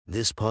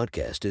This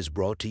podcast is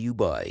brought to you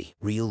by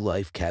Real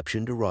Life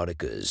Captioned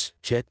Eroticas.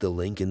 Check the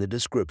link in the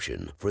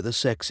description for the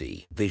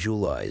sexy,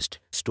 visualized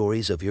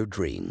stories of your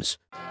dreams.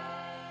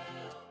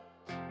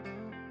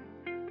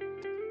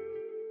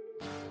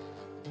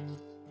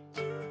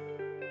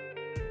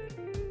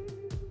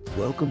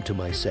 Welcome to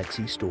my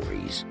sexy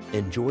stories.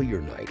 Enjoy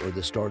your night or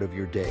the start of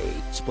your day,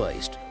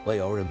 spiced by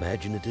our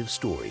imaginative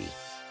story.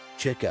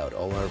 Check out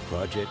all our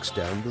projects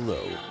down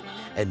below,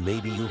 and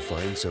maybe you'll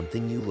find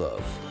something you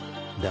love.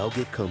 Now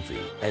get comfy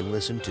and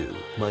listen to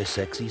my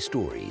sexy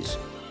stories.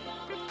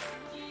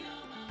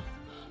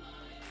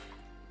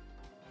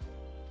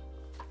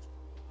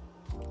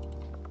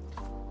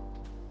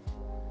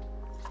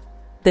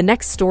 The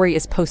next story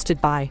is posted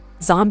by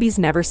Zombies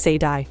Never Say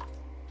Die.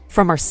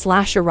 From our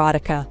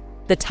 /erotica,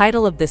 the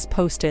title of this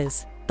post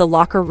is The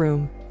Locker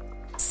Room.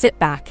 Sit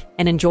back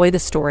and enjoy the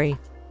story.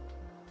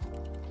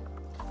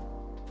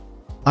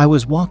 I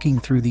was walking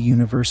through the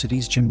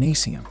university's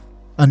gymnasium,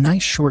 a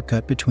nice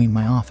shortcut between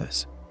my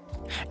office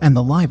and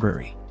the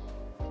library,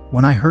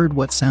 when I heard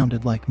what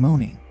sounded like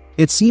moaning.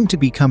 It seemed to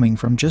be coming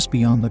from just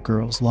beyond the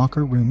girls'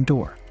 locker room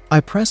door. I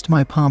pressed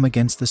my palm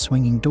against the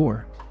swinging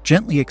door,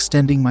 gently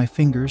extending my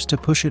fingers to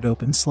push it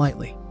open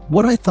slightly.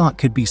 What I thought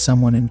could be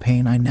someone in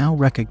pain I now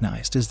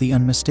recognized as the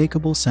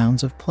unmistakable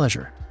sounds of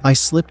pleasure. I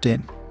slipped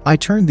in. I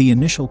turned the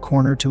initial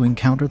corner to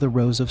encounter the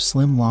rows of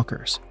slim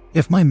lockers.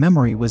 If my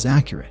memory was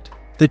accurate,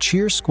 the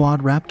cheer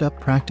squad wrapped up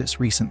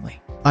practice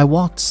recently. I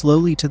walked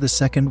slowly to the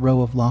second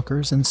row of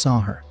lockers and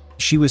saw her.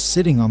 She was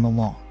sitting on the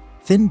long,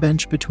 thin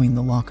bench between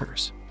the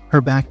lockers,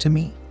 her back to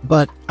me.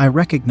 But I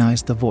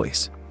recognized the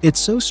voice. It's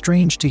so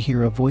strange to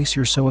hear a voice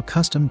you're so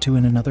accustomed to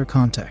in another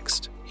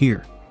context.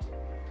 Here,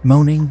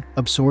 moaning,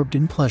 absorbed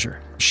in pleasure.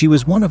 She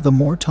was one of the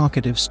more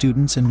talkative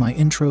students in my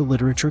intro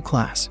literature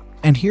class.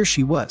 And here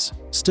she was,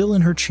 still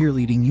in her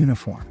cheerleading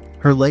uniform,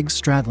 her legs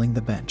straddling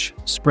the bench,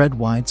 spread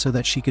wide so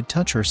that she could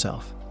touch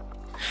herself.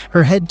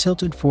 Her head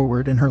tilted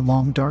forward and her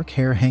long dark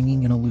hair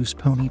hanging in a loose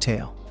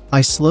ponytail. I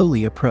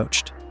slowly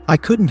approached. I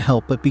couldn't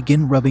help but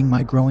begin rubbing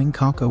my growing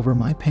cock over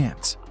my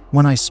pants.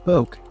 When I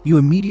spoke, you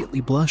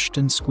immediately blushed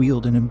and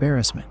squealed in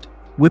embarrassment,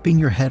 whipping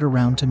your head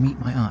around to meet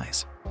my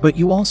eyes. But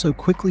you also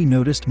quickly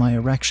noticed my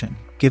erection,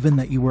 given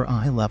that you were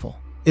eye level.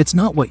 It's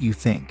not what you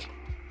think,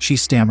 she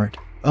stammered.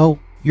 Oh,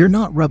 you're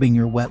not rubbing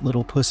your wet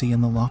little pussy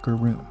in the locker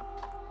room.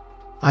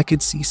 I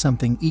could see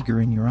something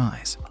eager in your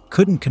eyes.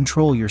 Couldn't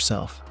control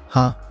yourself,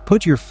 huh?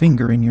 Put your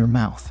finger in your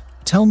mouth.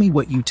 Tell me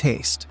what you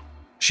taste.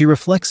 She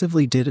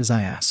reflexively did as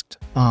I asked.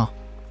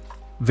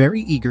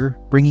 Very eager,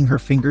 bringing her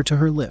finger to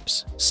her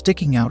lips,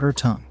 sticking out her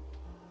tongue,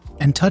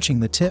 and touching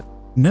the tip.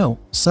 No,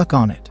 suck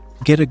on it.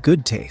 Get a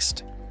good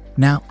taste.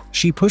 Now,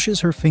 she pushes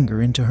her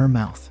finger into her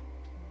mouth,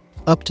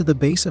 up to the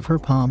base of her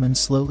palm, and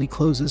slowly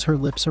closes her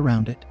lips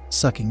around it,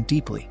 sucking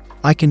deeply.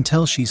 I can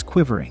tell she's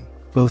quivering,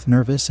 both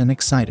nervous and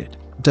excited.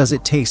 Does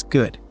it taste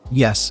good?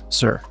 Yes,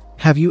 sir.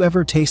 Have you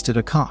ever tasted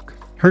a cock?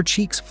 Her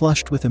cheeks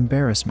flushed with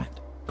embarrassment,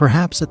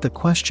 perhaps at the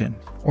question,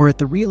 or at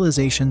the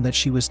realization that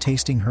she was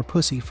tasting her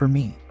pussy for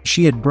me.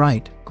 She had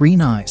bright,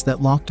 green eyes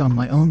that locked on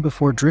my own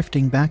before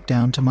drifting back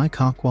down to my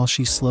cock while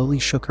she slowly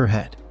shook her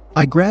head.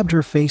 I grabbed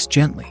her face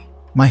gently,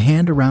 my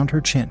hand around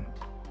her chin.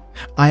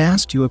 I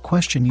asked you a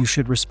question, you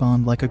should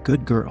respond like a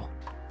good girl.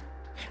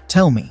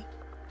 Tell me,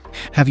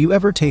 have you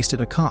ever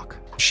tasted a cock?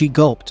 She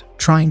gulped,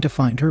 trying to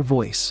find her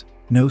voice.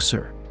 No,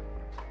 sir.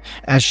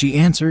 As she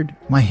answered,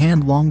 my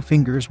hand-long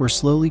fingers were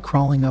slowly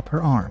crawling up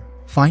her arm,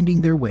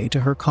 finding their way to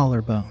her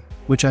collarbone,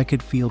 which I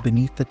could feel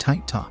beneath the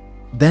tight top.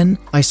 Then,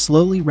 I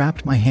slowly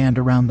wrapped my hand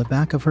around the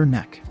back of her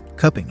neck,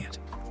 cupping it,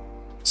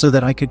 so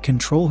that I could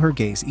control her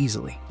gaze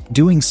easily.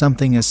 Doing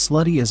something as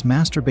slutty as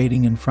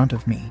masturbating in front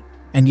of me,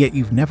 and yet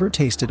you've never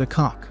tasted a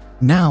cock.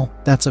 Now,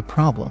 that's a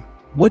problem.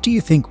 What do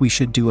you think we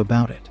should do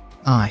about it?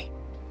 I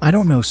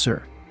don't know,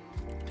 sir.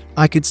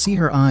 I could see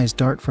her eyes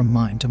dart from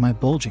mine to my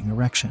bulging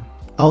erection.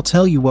 I'll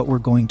tell you what we're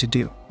going to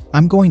do.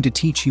 I'm going to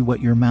teach you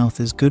what your mouth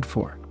is good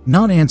for.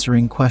 Not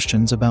answering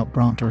questions about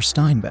Brandt or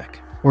Steinbeck,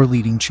 or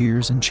leading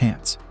cheers and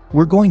chants.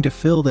 We're going to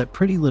fill that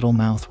pretty little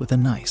mouth with a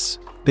nice,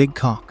 big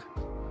cock.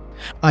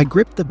 I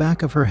gripped the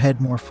back of her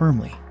head more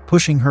firmly,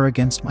 pushing her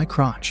against my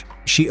crotch.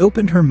 She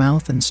opened her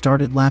mouth and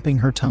started lapping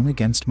her tongue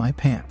against my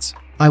pants.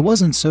 I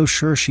wasn't so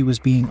sure she was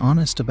being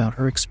honest about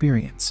her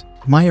experience.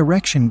 My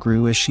erection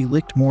grew as she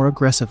licked more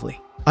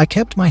aggressively. I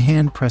kept my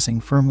hand pressing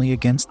firmly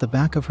against the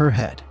back of her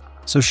head,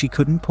 so she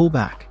couldn't pull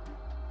back.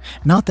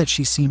 Not that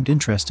she seemed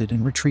interested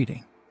in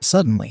retreating.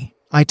 Suddenly,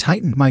 I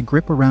tightened my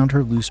grip around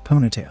her loose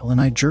ponytail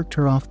and I jerked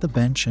her off the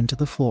bench into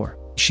the floor.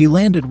 She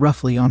landed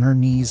roughly on her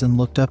knees and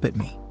looked up at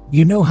me.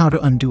 You know how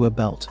to undo a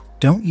belt,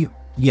 don't you?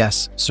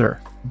 Yes,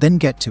 sir. Then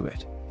get to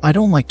it. I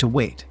don't like to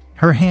wait.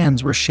 Her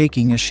hands were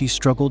shaking as she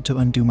struggled to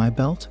undo my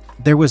belt.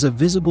 There was a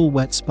visible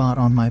wet spot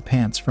on my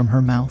pants from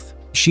her mouth.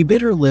 She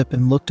bit her lip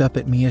and looked up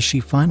at me as she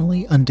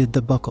finally undid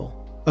the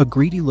buckle, a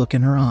greedy look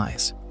in her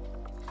eyes.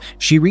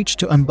 She reached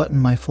to unbutton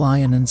my fly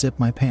and unzip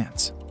my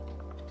pants,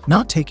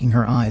 not taking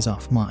her eyes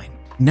off mine.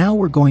 Now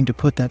we're going to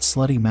put that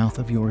slutty mouth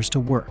of yours to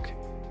work.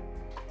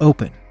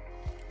 Open.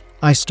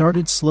 I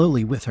started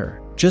slowly with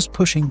her, just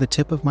pushing the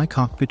tip of my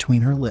cock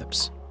between her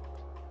lips.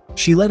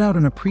 She let out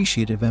an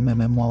appreciative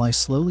mmm while I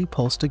slowly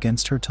pulsed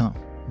against her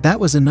tongue. That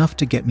was enough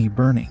to get me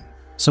burning,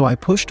 so I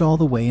pushed all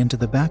the way into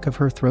the back of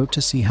her throat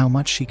to see how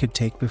much she could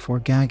take before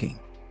gagging.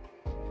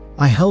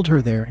 I held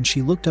her there and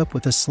she looked up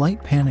with a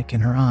slight panic in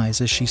her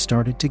eyes as she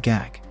started to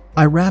gag.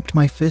 I wrapped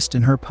my fist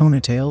in her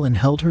ponytail and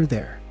held her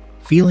there,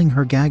 feeling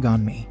her gag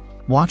on me,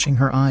 watching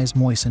her eyes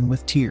moisten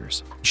with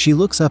tears. She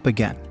looks up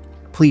again,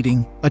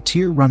 pleading, a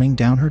tear running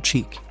down her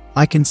cheek.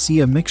 I can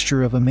see a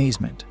mixture of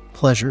amazement,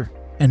 pleasure,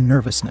 and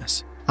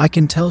nervousness. I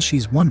can tell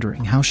she's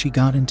wondering how she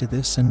got into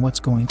this and what's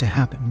going to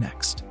happen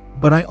next.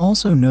 But I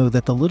also know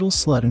that the little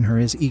slut in her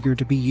is eager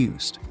to be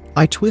used.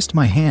 I twist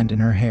my hand in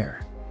her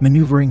hair,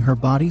 maneuvering her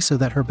body so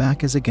that her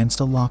back is against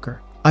a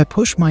locker. I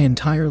push my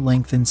entire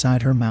length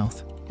inside her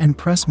mouth and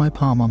press my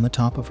palm on the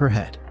top of her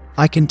head.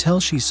 I can tell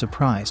she's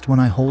surprised when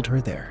I hold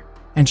her there,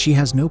 and she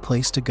has no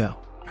place to go.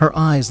 Her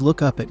eyes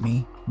look up at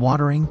me,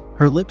 watering,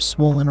 her lips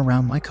swollen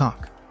around my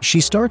cock. She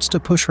starts to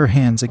push her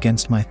hands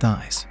against my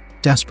thighs,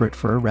 desperate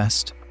for a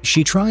rest.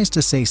 She tries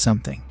to say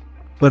something,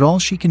 but all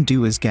she can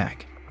do is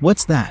gag.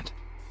 "What's that?"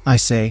 I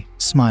say,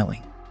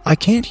 smiling. "I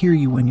can't hear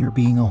you when you're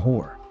being a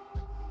whore."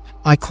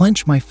 I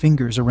clench my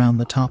fingers around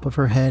the top of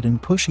her head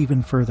and push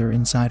even further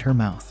inside her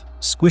mouth,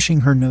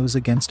 squishing her nose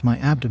against my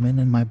abdomen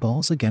and my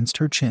balls against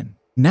her chin.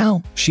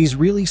 Now, she's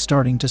really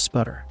starting to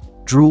sputter.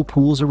 Drool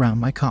pools around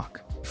my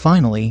cock.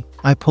 Finally,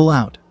 I pull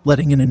out,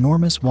 letting an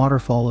enormous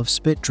waterfall of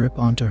spit drip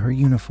onto her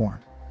uniform.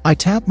 I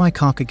tap my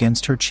cock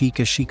against her cheek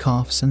as she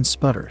coughs and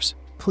sputters.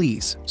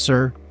 "Please,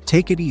 sir,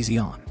 take it easy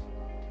on."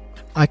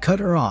 I cut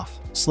her off.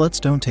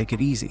 Sluts don't take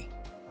it easy.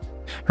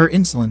 Her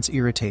insolence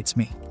irritates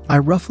me. I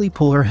roughly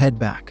pull her head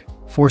back,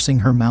 forcing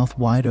her mouth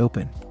wide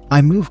open.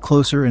 I move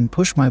closer and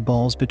push my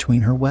balls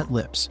between her wet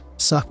lips.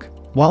 Suck.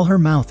 While her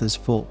mouth is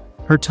full,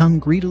 her tongue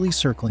greedily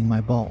circling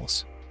my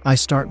balls, I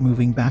start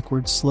moving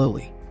backwards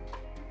slowly,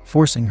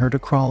 forcing her to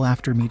crawl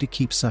after me to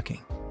keep sucking.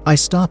 I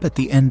stop at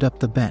the end up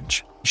the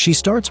bench. She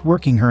starts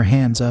working her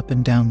hands up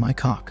and down my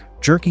cock,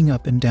 jerking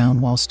up and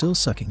down while still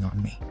sucking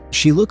on me.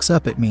 She looks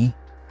up at me,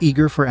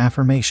 eager for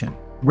affirmation.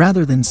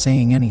 Rather than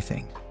saying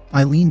anything,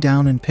 I lean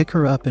down and pick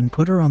her up and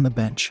put her on the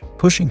bench,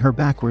 pushing her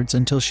backwards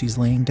until she's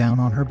laying down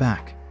on her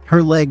back.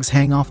 Her legs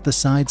hang off the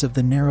sides of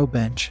the narrow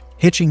bench,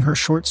 hitching her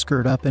short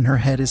skirt up, and her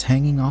head is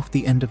hanging off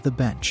the end of the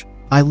bench.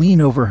 I lean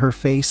over her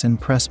face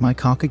and press my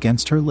cock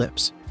against her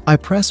lips. I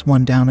press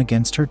one down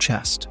against her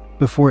chest,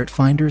 before it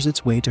finds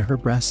its way to her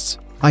breasts.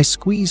 I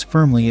squeeze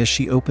firmly as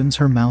she opens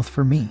her mouth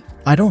for me.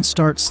 I don't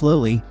start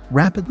slowly,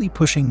 rapidly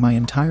pushing my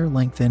entire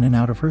length in and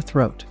out of her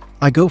throat.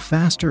 I go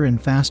faster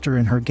and faster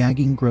and her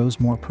gagging grows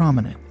more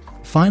prominent.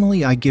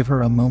 Finally, I give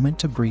her a moment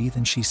to breathe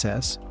and she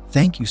says,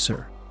 "Thank you,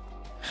 sir,"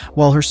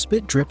 while her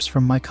spit drips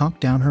from my cock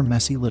down her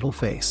messy little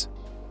face.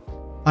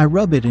 I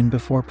rub it in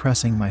before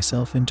pressing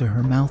myself into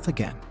her mouth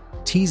again,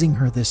 teasing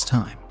her this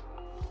time,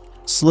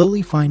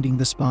 slowly finding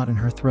the spot in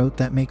her throat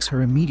that makes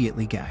her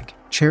immediately gag,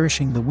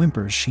 cherishing the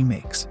whimpers she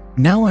makes.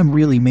 Now I'm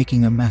really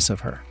making a mess of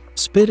her.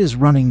 Spit is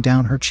running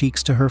down her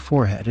cheeks to her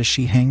forehead as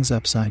she hangs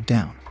upside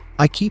down.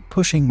 I keep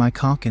pushing my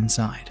cock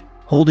inside,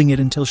 holding it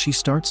until she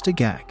starts to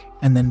gag,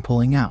 and then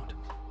pulling out,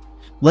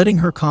 letting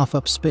her cough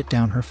up spit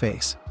down her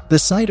face. The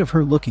sight of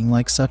her looking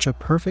like such a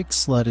perfect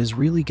slut is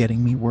really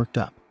getting me worked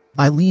up.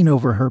 I lean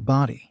over her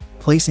body,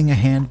 placing a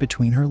hand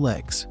between her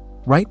legs,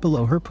 right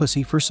below her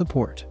pussy for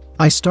support.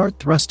 I start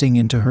thrusting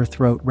into her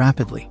throat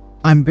rapidly.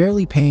 I'm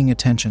barely paying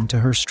attention to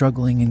her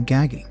struggling and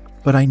gagging,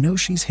 but I know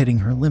she's hitting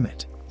her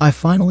limit. I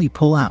finally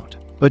pull out,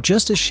 but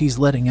just as she's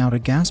letting out a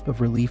gasp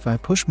of relief, I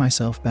push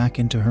myself back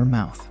into her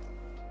mouth,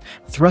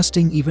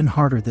 thrusting even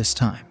harder this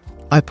time.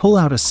 I pull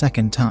out a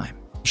second time.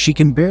 She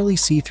can barely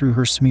see through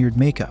her smeared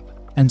makeup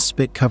and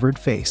spit-covered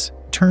face.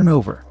 "Turn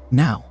over,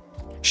 now."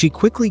 She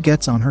quickly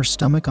gets on her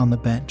stomach on the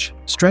bench,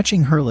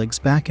 stretching her legs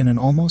back in an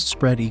almost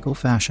spread eagle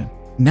fashion.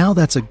 "Now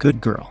that's a good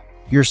girl.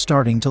 You're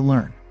starting to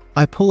learn."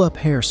 I pull up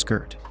hair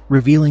skirt,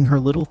 revealing her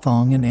little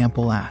thong and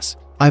ample ass.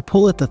 I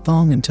pull at the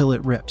thong until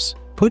it rips.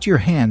 "Put your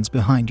hands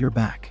behind your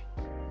back."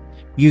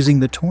 Using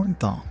the torn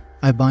thong,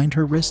 I bind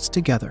her wrists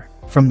together.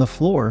 From the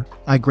floor,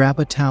 I grab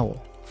a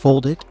towel,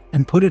 fold it,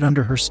 and put it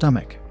under her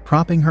stomach,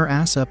 propping her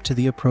ass up to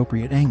the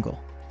appropriate angle.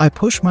 I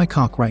push my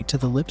cock right to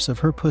the lips of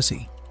her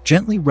pussy,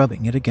 gently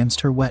rubbing it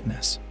against her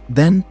wetness.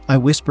 Then, I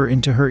whisper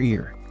into her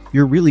ear,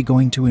 "You're really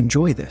going to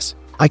enjoy this."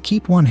 I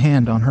keep one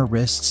hand on her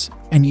wrists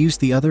and use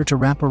the other to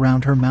wrap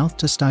around her mouth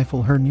to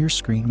stifle her near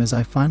scream as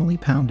I finally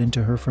pound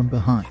into her from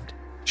behind.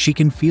 She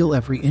can feel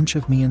every inch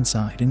of me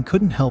inside and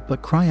couldn't help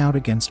but cry out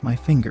against my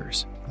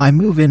fingers. I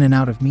move in and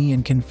out of me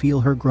and can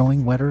feel her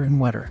growing wetter and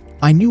wetter.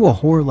 "I knew a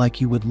whore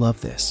like you would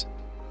love this."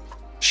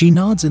 She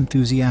nods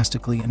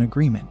enthusiastically in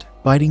agreement,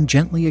 biting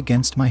gently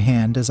against my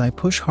hand as I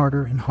push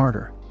harder and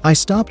harder. I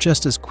stop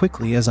just as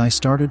quickly as I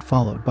started,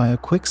 followed by a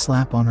quick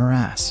slap on her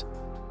ass,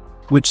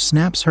 which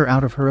snaps her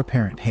out of her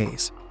apparent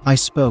haze. I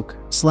spoke,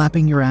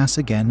 slapping your ass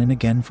again and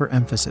again for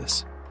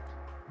emphasis.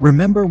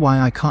 "Remember why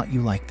I caught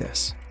you like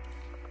this?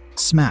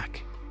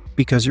 Smack.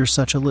 Because you're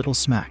such a little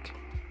smack.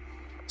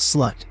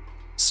 Slut."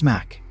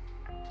 Smack.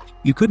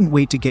 You couldn't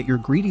wait to get your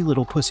greedy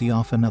little pussy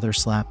off. Another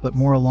slap, but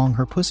more along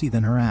her pussy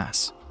than her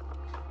ass.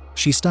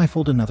 She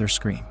stifled another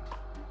scream.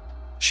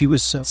 She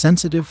was so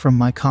sensitive from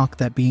my cock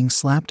that being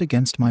slapped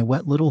against my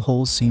wet little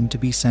holes seemed to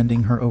be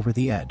sending her over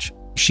the edge.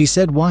 She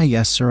said, "Why,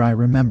 yes, sir, I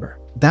remember.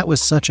 That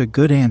was such a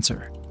good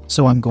answer,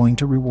 so I'm going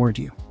to reward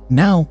you."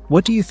 Now,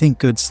 what do you think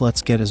good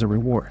sluts get as a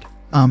reward?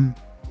 I'm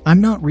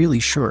not really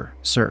sure,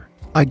 sir.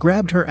 I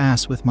grabbed her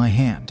ass with my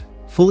hand,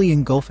 fully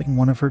engulfing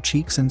one of her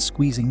cheeks and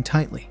squeezing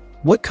tightly.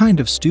 What kind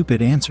of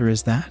stupid answer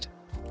is that?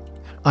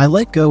 I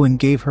let go and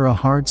gave her a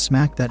hard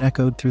smack that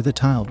echoed through the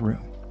tiled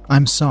room.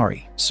 "I'm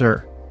sorry,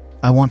 sir.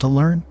 I want to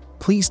learn.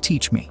 Please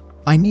teach me."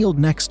 I kneeled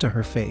next to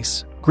her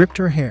face, gripped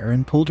her hair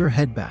and pulled her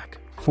head back,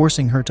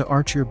 forcing her to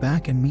arch her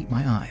back and meet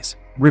my eyes.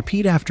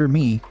 Repeat after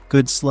me.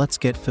 Good sluts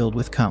get filled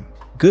with cum.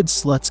 Good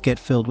sluts get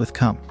filled with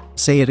cum.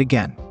 Say it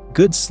again.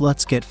 Good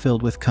sluts get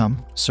filled with cum,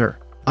 sir.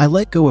 I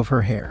let go of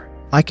her hair.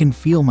 I can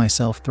feel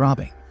myself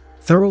throbbing,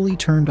 thoroughly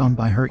turned on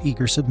by her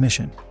eager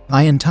submission.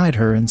 I untied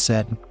her and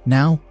said,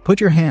 "Now,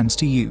 put your hands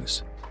to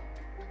use."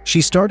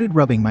 She started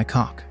rubbing my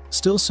cock,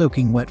 still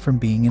soaking wet from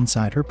being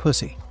inside her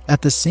pussy.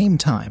 At the same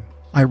time,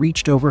 I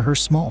reached over her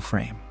small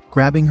frame,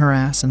 grabbing her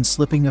ass and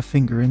slipping a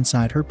finger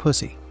inside her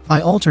pussy. I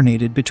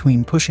alternated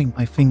between pushing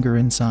my finger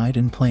inside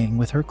and playing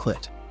with her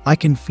clit. I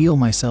can feel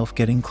myself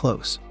getting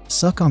close.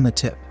 Suck on the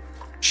tip.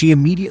 She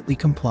immediately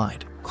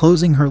complied,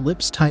 closing her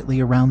lips tightly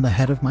around the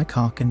head of my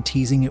cock and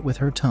teasing it with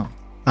her tongue.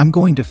 "I'm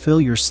going to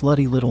fill your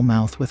slutty little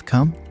mouth with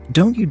cum.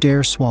 Don't you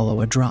dare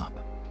swallow a drop."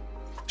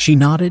 She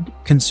nodded,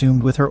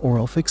 consumed with her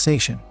oral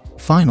fixation.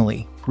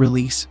 Finally,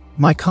 release.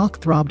 My cock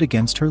throbbed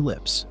against her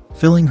lips,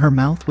 filling her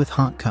mouth with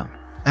hot cum.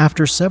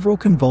 After several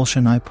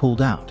convulsions, I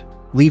pulled out,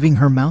 leaving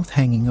her mouth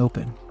hanging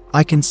open.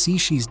 I can see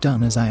she's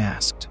done as I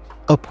asked.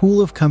 A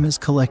pool of cum is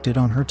collected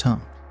on her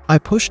tongue. I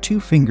push 2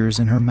 fingers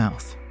in her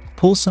mouth,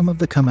 pull some of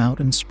the cum out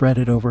and spread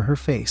it over her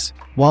face.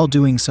 While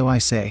doing so, I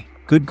say,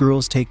 "Good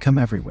girls take cum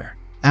everywhere."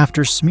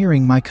 After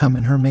smearing my cum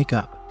in her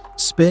makeup,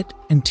 spit,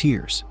 and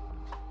tears,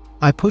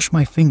 I push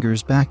my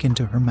fingers back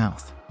into her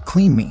mouth.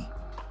 "Clean me."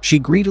 She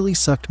greedily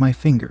sucked my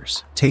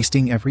fingers,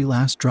 tasting every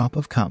last drop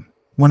of cum.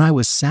 When I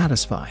was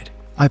satisfied,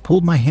 I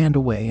pulled my hand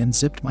away and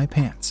zipped my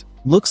pants.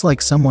 "Looks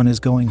like someone is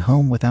going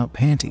home without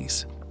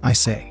panties," I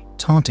say,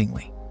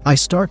 tauntingly. I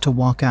start to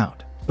walk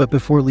out, but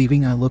before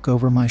leaving I look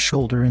over my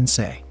shoulder and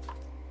say,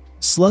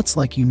 "Sluts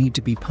like you need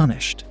to be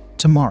punished.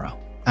 Tomorrow,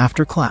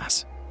 after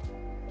class."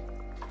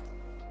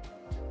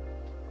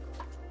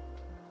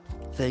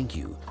 Thank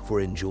you for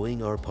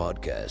enjoying our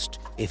podcast.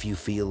 If you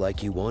feel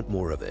like you want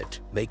more of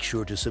it, make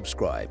sure to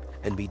subscribe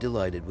and be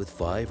delighted with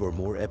 5 or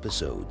more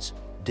episodes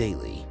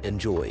daily.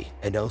 Enjoy,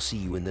 and I'll see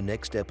you in the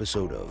next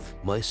episode of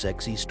My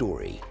Sexy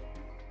Story.